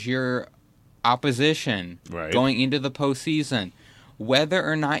sabotage your opposition Right. going into the postseason, whether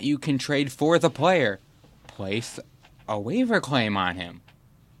or not you can trade for the player, place a waiver claim on him.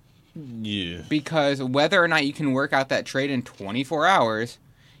 Yeah. Because whether or not you can work out that trade in 24 hours,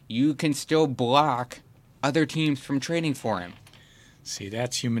 you can still block other teams from trading for him. See,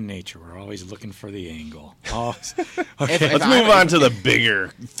 that's human nature. We're always looking for the angle. Oh, okay. Let's move on to the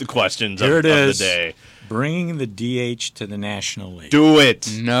bigger questions of Here it the is. day. Bringing the DH to the National League. Do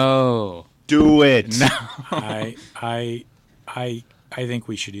it. No. Do it. No. I think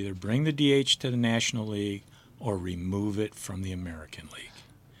we should either bring the DH to the National League or remove it from the American League.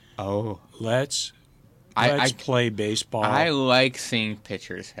 Oh. Let's I play baseball. I like seeing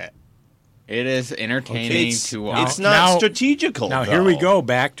pitchers hit. It is entertaining It's, to watch. it's not Now- strategical. Now, though. here we go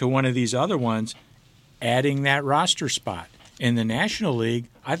back to one of these other ones, adding that roster spot. In the National League,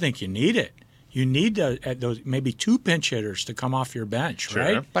 I think you need it. You need those maybe 2 pinch hitters to come off your bench, Sure.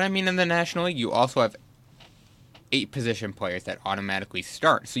 right? But I mean, in the National League, you also have 8 position players that automatically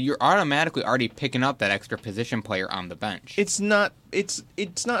start. So you're automatically already picking up that extra position player on the bench. It's not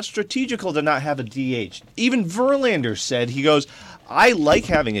strategical to not have a DH. Even Verlander said, he goes, I like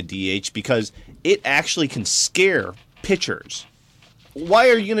having a DH because it actually can scare pitchers. Why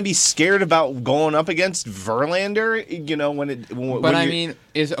are you going to be scared about going up against Verlander? You know,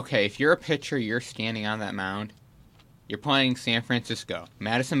 If you're a pitcher, you're standing on that mound, you're playing San Francisco.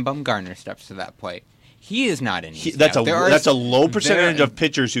 Madison Bumgarner steps to that plate. He is not an easy that's out. that's a low percentage of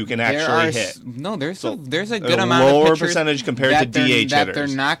pitchers who can actually hit. No, there's So, a a good amount of lower pitchers percentage compared that to DH that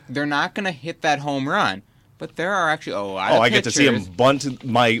hitters. They're not going to hit that home run, but there are actually a lot of I pitchers. get to see him bunt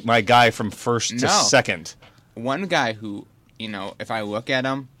my guy from first to No. second. One guy who, if I look at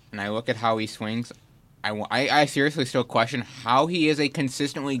him and I look at how he swings, I seriously still question how he is a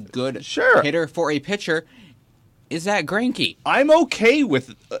consistently good Sure. hitter for a pitcher. Is that Greinke? I'm okay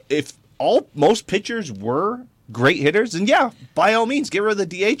with if most pitchers were great hitters, and yeah, by all means, get rid of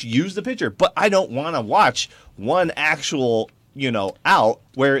the DH, use the pitcher. But I don't want to watch one actual, out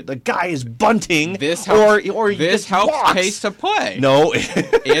where the guy is bunting This helps, or he this just helps walks. pace to play. No,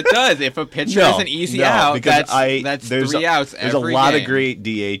 It does. If a pitcher is an easy out, because that's there's 3 outs There's every a lot game. of great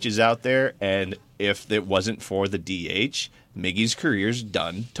DHs out there, and if it wasn't for the DH, Miggy's career's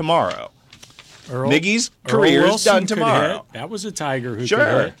done tomorrow. Miggy's career's Wilson done could tomorrow. hit. That was a Tiger who could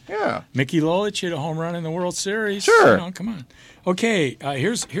Sure, hit. yeah. Mickey Lolich hit a home run in the World Series. Sure. Come on. Okay,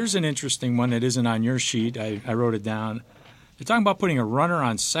 here's an interesting one that isn't on your sheet. I wrote it down. They're talking about putting a runner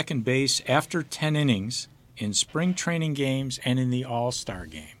on second base after 10 innings in spring training games and in the All-Star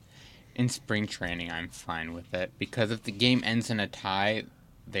game. In spring training, I'm fine with it because if the game ends in a tie,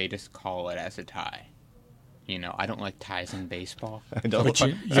 they just call it as a tie. I don't like ties in baseball. I don't. But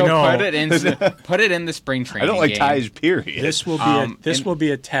So put it in the spring I training. don't like game. ties. Period. This will be will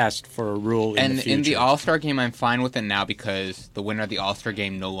be a test for a rule in the future. In the All-Star game, I'm fine with it now because the winner of the All-Star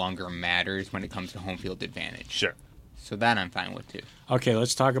game no longer matters when it comes to home field advantage. Sure. So that I'm fine with too. Okay,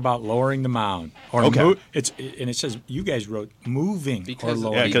 let's talk about lowering the mound. Or Okay. and it says you guys wrote moving or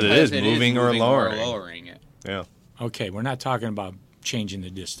lowering. Yeah, because it is moving or lowering. it. Yeah. Okay, we're not talking about changing the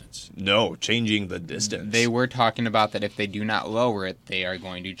distance. No, changing the distance. They were talking about that if they do not lower it, they are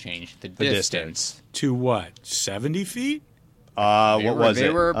going to change the distance. To what? 70 feet? What was they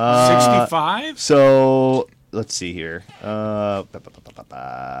it? were- 65? So let's see here.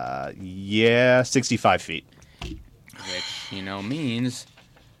 65 feet. Which, means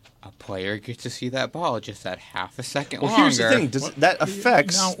a player gets to see that ball just that half a second Well, longer. here's the thing. That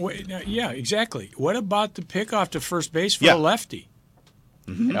affects. Yeah, exactly. What about the pickoff to first base for Yeah. a lefty?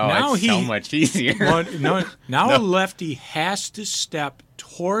 Oh, Now it's so he- much easier. Now a lefty has to step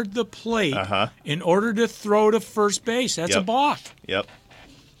toward the plate in order to throw to first base. That's a Yep. balk. Yep.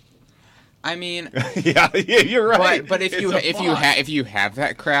 I mean, yeah, you're right. but if It's a balk. if you have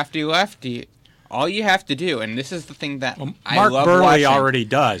that crafty lefty, all you have to do, and this is the thing that I Mark love Burley watching. already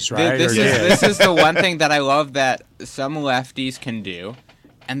does, right? This Or is did. this is the one thing that I love that some lefties can do,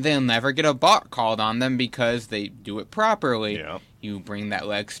 and they'll never get a balk called on them because they do it properly. Yeah. You bring that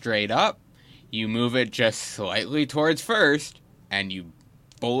leg straight up, you move it just slightly towards first, and you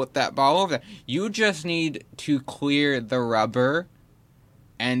bullet that ball over there. You just need to clear the rubber,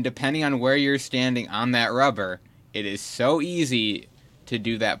 and depending on where you're standing on that rubber, it is so easy to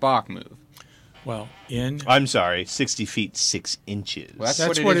do that balk move. Well, I'm sorry, 60 feet 6 inches. Well,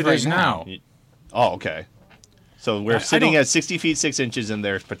 that's what it is right now. Oh, okay. So we're I sitting don't- at 60 feet 6 inches, and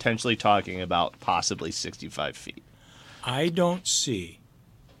they're potentially talking about possibly 65 feet. I don't see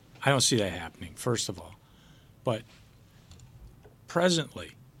that happening, first of all. But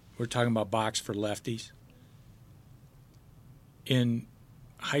presently, we're talking about box for lefties. In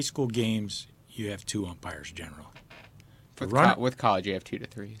high school games, you have 2 umpires generally. With college, you have 2 to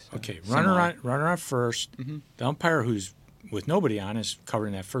 3. So Okay, similar. runner on 1st. The umpire who's with nobody on is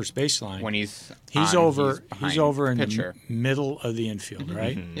covering that first baseline. When he's He's on, over behind in pitcher. the middle of the infield,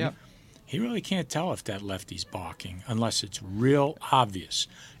 right? Yep. he really can't tell if that lefty's balking unless it's real obvious.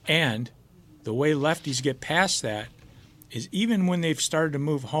 And the way lefties get past that is even when they've started to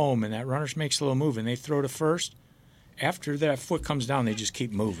move home and that runner makes a little move and they throw to first, after that foot comes down, they just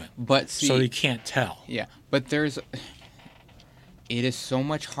keep moving. But see, so they can't tell. Yeah, but it is so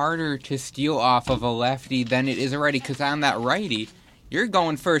much harder to steal off of a lefty than it is a righty, because on that righty, you're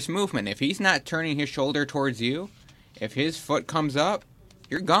going first movement. If he's not turning his shoulder towards you, if his foot comes up,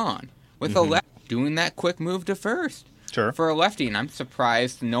 you're gone. With a lefty, doing that quick move to first. Sure. For a lefty, and I'm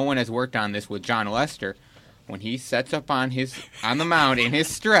surprised no one has worked on this with John Lester, when he sets up on the mound in his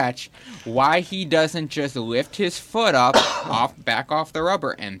stretch, why he doesn't just lift his foot up back off the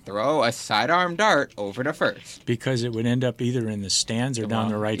rubber and throw a sidearm dart over to first. Because it would end up either in the stands or down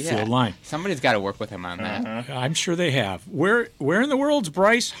the right field line. Somebody's got to work with him on that. I'm sure they have. Where in the world's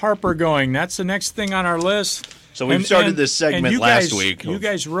Bryce Harper going? That's the next thing on our list. So we started this segment last week. You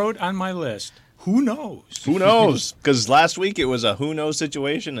guys wrote on my list. Who knows? Who knows? Because last week it was a who knows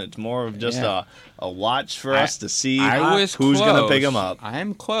situation. It's more of just a watch for us to see who's going to pick him up.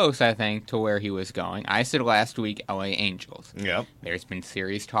 I'm close, I think, to where he was going. I said last week LA Angels. Yep. There's been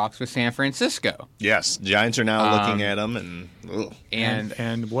serious talks with San Francisco. Yes. Giants are now looking at him.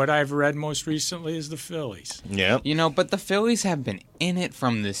 And what I've read most recently is the Phillies. Yep. But the Phillies have been in it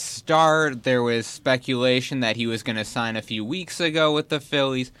from the start. There was speculation that he was going to sign a few weeks ago with the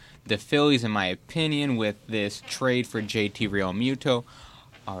Phillies. The Phillies, in my opinion, with this trade for JT Realmuto,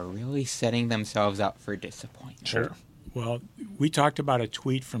 are really setting themselves up for disappointment. Sure. Well, we talked about a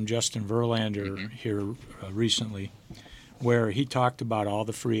tweet from Justin Verlander here recently, where he talked about all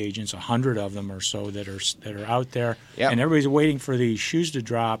the free agents, 100 of them or so that are out there, and everybody's waiting for these shoes to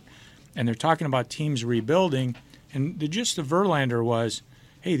drop, and they're talking about teams rebuilding, and the gist of Verlander was,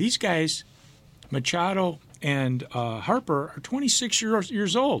 hey, these guys, Machado and Harper, are 26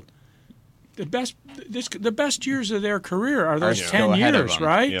 years old. The best years of their career are those 10 years,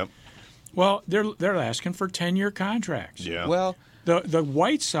 right? Yep. Well, they're asking for 10-year contracts. Yeah. Well, the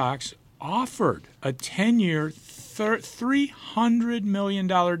White Sox offered a 10-year, $300 million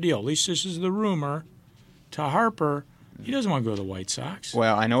deal. At least this is the rumor to Harper. He doesn't want to go to the White Sox.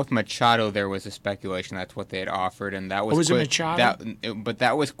 Well, I know with Machado there was a speculation that's what they had offered, and that was was it Machado? But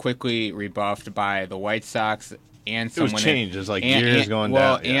that was quickly rebuffed by the White Sox and someone. It was changed. It was like years going down.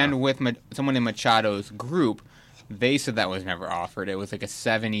 Well, and with someone in Machado's group, they said that was never offered. It was like a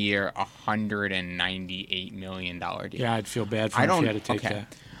 7-year, $198 million deal. Yeah, I'd feel bad for him if he had to take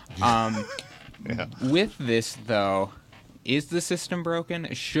that. With this, though, is the system broken?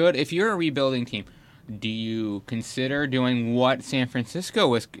 If you're a rebuilding team, do you consider doing what San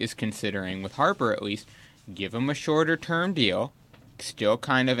Francisco is considering, with Harper at least, give him a shorter-term deal, still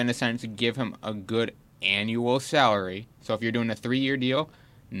kind of, in a sense, give him a good annual salary? So if you're doing a 3-year deal,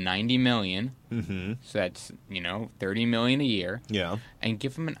 $90 million. Mm-hmm. So that's, $30 million a year. Yeah. And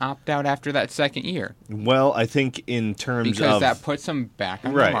give him an opt-out after that second year. Well, I think in terms of... Because that puts him back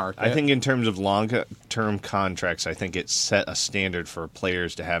on the market. I think in terms of long-term contracts, I think it set a standard for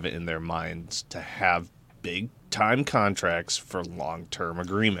players to have it in their minds to have big-time contracts for long-term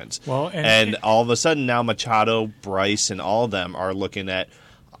agreements. Well, and all of a sudden now Machado, Bryce, and all of them are looking at,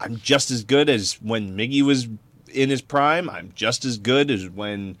 I'm just as good as when Miggy was in his prime. I'm just as good as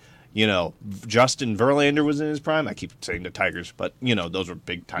when, Justin Verlander was in his prime. I keep saying the Tigers, but, those were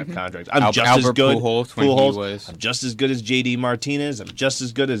big-time contracts. I'm just as good. Pujols when he was. I'm just as good as J.D. Martinez. I'm just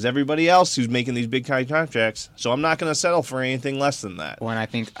as good as everybody else who's making these big-time contracts. So I'm not going to settle for anything less than that. When I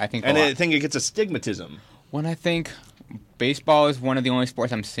think I think it gets a stigmatism. When I think baseball is one of the only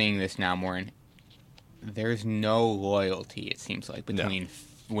sports I'm seeing this now more in, there's no loyalty, it seems like, between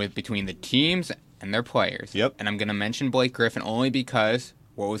the teams and their players. Yep. And I'm going to mention Blake Griffin only because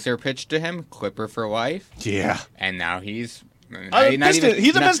what was their pitch to him? Clipper for life. Yeah. And now he's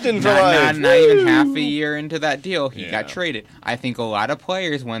he's a Piston for life. Not even half a year into that deal, he got traded. I think a lot of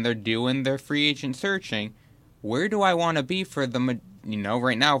players, when they're doing their free agent searching, where do I want to be for the,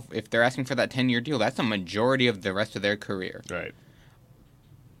 right now, if they're asking for that 10-year deal, that's a majority of the rest of their career. Right.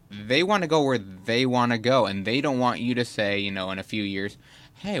 They want to go where they want to go, and they don't want you to say, in a few years,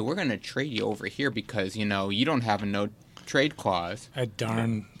 hey, we're going to trade you over here because, you don't have a no-trade clause. That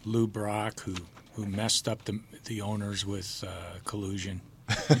darn Lou Brock who messed up the owners with collusion.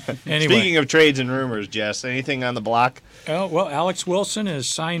 Anyway. Speaking of trades and rumors, Jess, anything on the block? Well, Alex Wilson has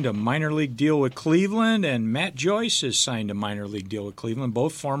signed a minor league deal with Cleveland, and Matt Joyce has signed a minor league deal with Cleveland,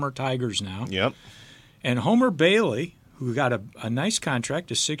 both former Tigers now. Yep. And Homer Bailey, who got a nice contract,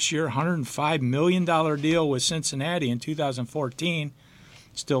 a 6-year, $105 million deal with Cincinnati in 2014,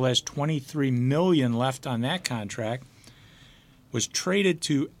 still has $23 million left on that contract. was traded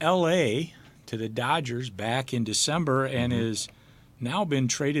to L.A., to the Dodgers back in December, and is now been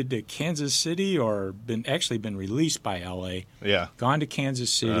traded to Kansas City, or been released by L.A., Yeah. gone to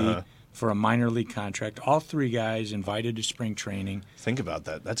Kansas City for a minor league contract. All three guys invited to spring training. Think about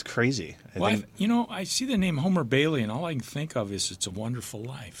that. That's crazy. I see the name Homer Bailey, and all I can think of is It's a Wonderful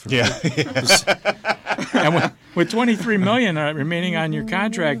Life. Yeah. And with $23 million remaining on your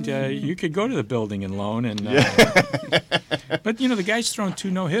contract, you could go to the building and loan. And but the guy's thrown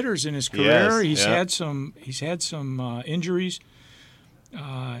 2 no-hitters in his career. Yes, He's had some injuries.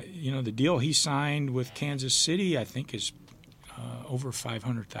 The deal he signed with Kansas City, I think, is over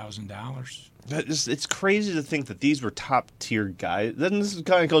 $500,000. It's crazy to think that these were top tier guys. Then this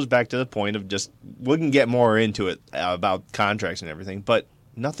kind of goes back to the point of just we can get more into it about contracts and everything, but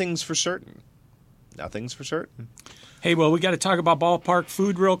nothing's for certain. Nothing's for certain. Hey, well, we got to talk about ballpark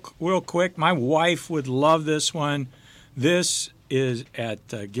food real quick. My wife would love this one. This is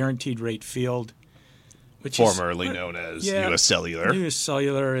at Guaranteed Rate Field, which formerly known as U.S. Cellular. U.S.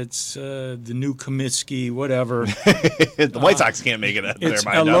 Cellular. It's the new Comiskey, whatever. The White Sox can't make it up It's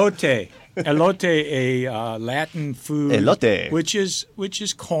their mind elote. Elote, a Latin food, Elote. which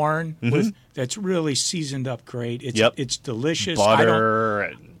is corn with that's really seasoned up great. It's delicious.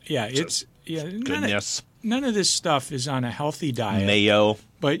 Butter. Goodness. None of this stuff is on a healthy diet. Mayo.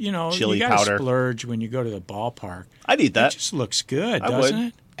 But chili you got to powder. Splurge when you go to the ballpark. I'd eat that. It just looks good, I doesn't would.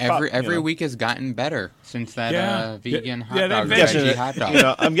 it? Every week has gotten better since that vegan hot dog, veggie hot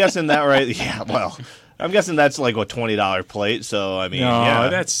dog. I'm guessing that right. Yeah, well, I'm guessing that's like a $20 plate. So I mean,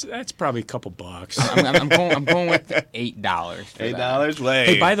 that's probably a couple bucks. I'm going with $8. $8. Way.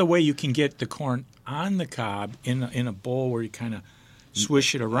 Hey, by the way, you can get the corn on the cob in a bowl where you kind of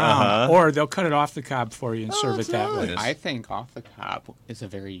swish it around, or they'll cut it off the cob for you and serve it that way. I think off the cob is a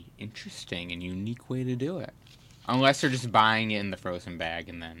very interesting and unique way to do it. Unless they're just buying it in the frozen bag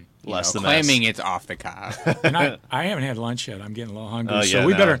and then claiming it's off the cob. And I haven't had lunch yet. I'm getting a little hungry. So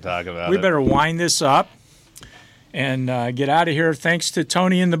we better talk about we better wind this up and get out of here. Thanks to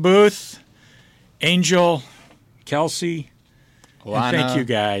Tony in the booth, Angel, Kelsey, and thank you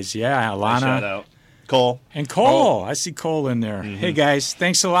guys. Yeah, Alana. Shout out. Cole. And Cole. I see Cole in there. Hey, guys,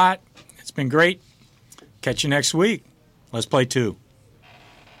 thanks a lot. It's been great. Catch you next week. Let's play 2.